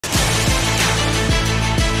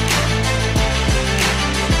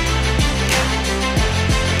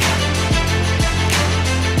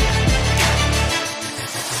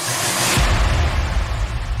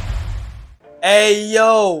Hey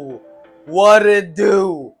yo, what it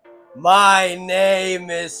do? My name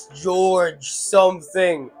is George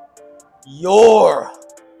something. Your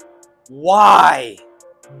YWC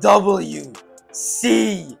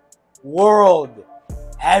World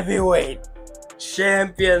Heavyweight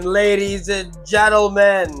Champion, ladies and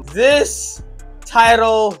gentlemen. This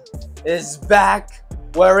title is back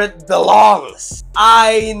where it belongs.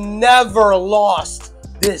 I never lost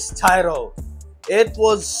this title. It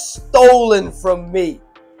was stolen from me,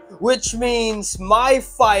 which means my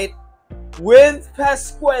fight with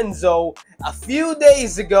Pascuenzo a few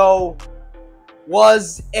days ago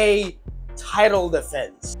was a title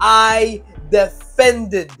defense. I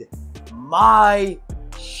defended my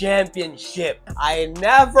championship. I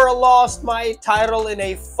never lost my title in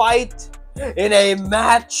a fight, in a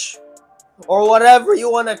match, or whatever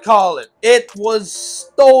you want to call it. It was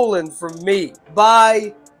stolen from me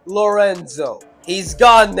by Lorenzo. He's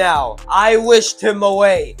gone now. I wished him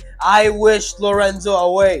away. I wished Lorenzo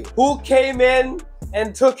away. Who came in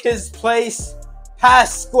and took his place?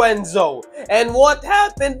 Pascuenzo. And what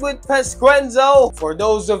happened with Pascuenzo? For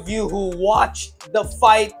those of you who watched the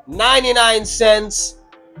fight, 99 cents.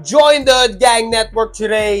 Join the Hood Gang Network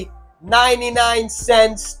today. 99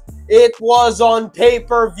 cents. It was on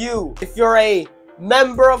pay-per-view. If you're a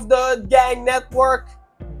member of the Hood Gang Network,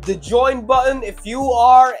 the join button. If you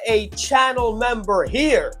are a channel member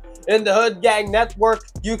here in the Hood Gang Network,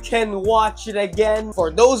 you can watch it again. For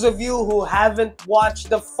those of you who haven't watched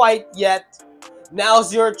the fight yet,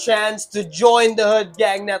 now's your chance to join the Hood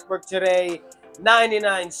Gang Network today.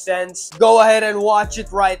 99 cents. Go ahead and watch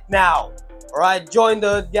it right now. Alright, join the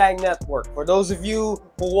Hood Gang Network. For those of you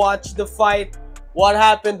who watched the fight, what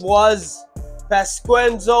happened was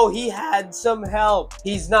Pascuenzo, he had some help.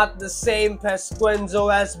 He's not the same Pascuenzo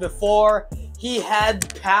as before. He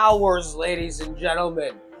had powers, ladies and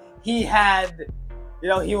gentlemen. He had,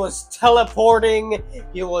 he was teleporting.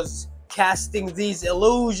 He was casting these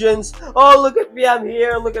illusions. Oh, look at me, I'm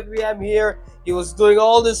here. Look at me, I'm here. He was doing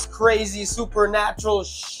all this crazy supernatural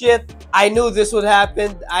shit. I knew this would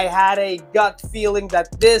happen. I had a gut feeling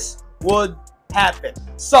that this would happen.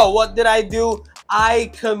 So what did I do?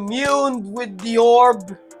 I communed with the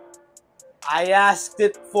orb. I asked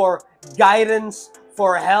it for guidance,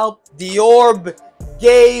 for help. The orb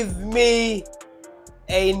gave me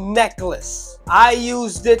a necklace. I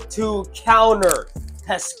used it to counter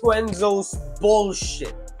Pascuenzo's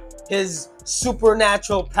bullshit, his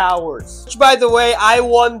supernatural powers. Which, by the way, I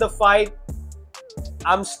won the fight.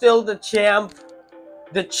 I'm still the champ.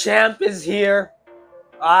 The champ is here.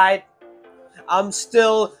 Alright? I'm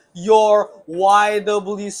still your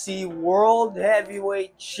YWC World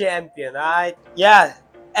Heavyweight Champion, alright? Yeah,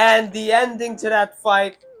 and the ending to that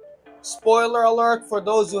fight, spoiler alert for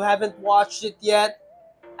those who haven't watched it yet.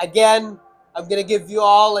 Again, I'm gonna give you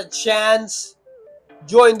all a chance.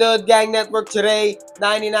 Join the Hood Gang Network today,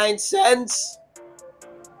 99 cents.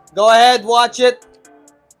 Go ahead, watch it.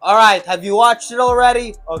 Alright, have you watched it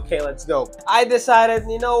already? Okay, let's go. I decided,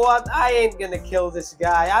 you know what? I ain't gonna kill this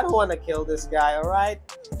guy. I don't want to kill this guy, alright?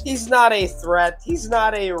 He's not a threat. He's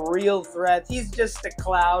not a real threat. He's just a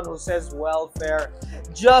clown who says welfare,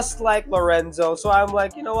 just like Lorenzo. So I'm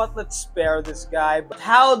like, you know what? Let's spare this guy. But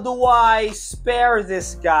how do I spare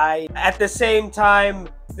this guy? At the same time,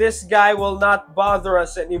 this guy will not bother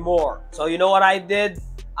us anymore. So you know what I did?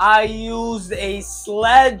 I used a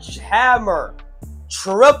sledgehammer.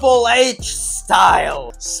 Triple H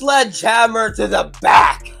style. Sledgehammer to the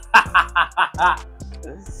back.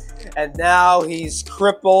 And now he's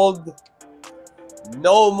crippled.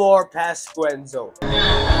 No more Pascuenzo.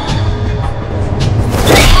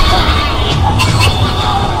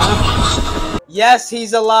 Yes,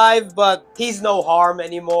 he's alive, but he's no harm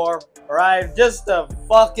anymore. Alright, just a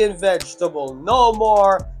fucking vegetable. No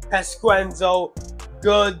more Pascuenzo.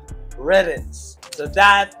 Good riddance. So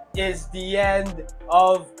that is the end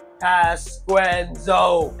of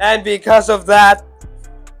Pascuenzo. And because of that,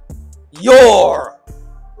 your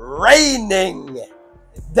reigning,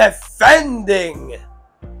 defending,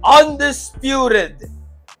 undisputed,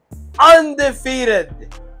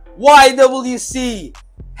 undefeated YWC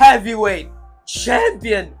Heavyweight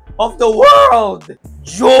Champion of the World,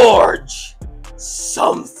 George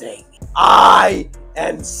something. I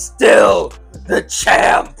am still the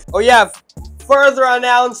champ. Oh yeah, further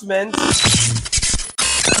announcements.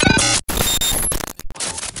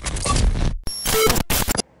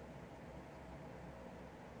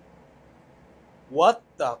 What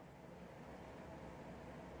the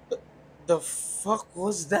fuck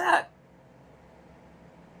was that?